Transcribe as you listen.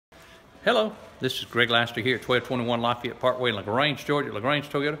Hello, this is Greg Laster here at 1221 Lafayette Parkway in LaGrange, Georgia, at LaGrange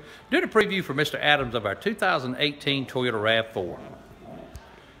Toyota, doing a preview for Mr. Adams of our 2018 Toyota RAV4.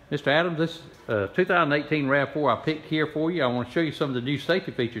 Mr. Adams, this 2018 RAV4 I picked here for you. I want to show you some of the new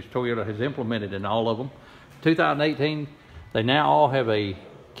safety features Toyota has implemented in all of them. 2018, they now all have a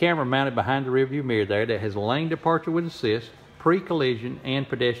camera mounted behind the rearview mirror there that has lane departure with assist, pre-collision, and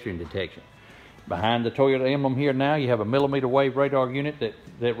pedestrian detection. Behind the Toyota emblem here now, you have a millimeter wave radar unit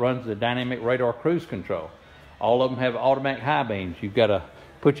that runs the dynamic radar cruise control. All of them have automatic high beams. You've got to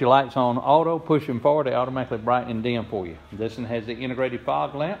put your lights on auto, push them forward, they automatically brighten and dim for you. This one has the integrated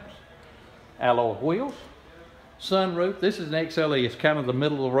fog lamps, alloy wheels, sunroof. This is an XLE. It's kind of the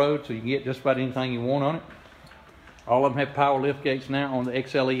middle of the road, so you can get just about anything you want on it. All of them have power lift gates now on the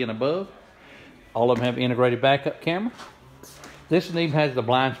XLE and above. All of them have integrated backup camera. This one even has the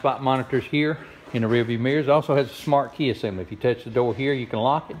blind spot monitors here in the rearview mirrors. It also has a smart key assembly. If you touch the door here, you can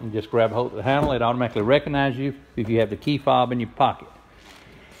lock it and just grab a hold of the handle. It automatically recognizes you if you have the key fob in your pocket.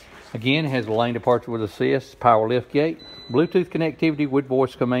 Again, it has a lane departure with assist, power lift gate, Bluetooth connectivity with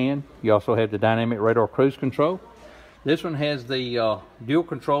voice command. You also have the dynamic radar cruise control. This one has the dual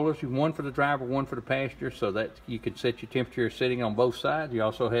controllers, one for the driver, one for the passenger, so that you can set your temperature setting on both sides. You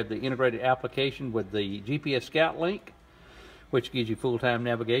also have the integrated application with the GPS Scout link, which gives you full-time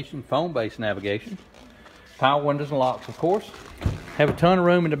navigation, phone-based navigation. Power windows and locks, of course. Have a ton of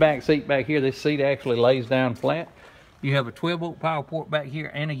room in the back seat back here. This seat actually lays down flat. You have a 12-volt power port back here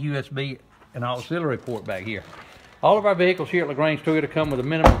and a USB and auxiliary port back here. All of our vehicles here at LaGrange Toyota come with a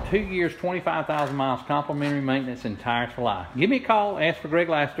minimum of 2 years, 25,000 miles complimentary maintenance and tires for life. Give me a call, ask for Greg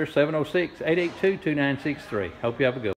Laster, 706-882-2963. Hope you have a good one.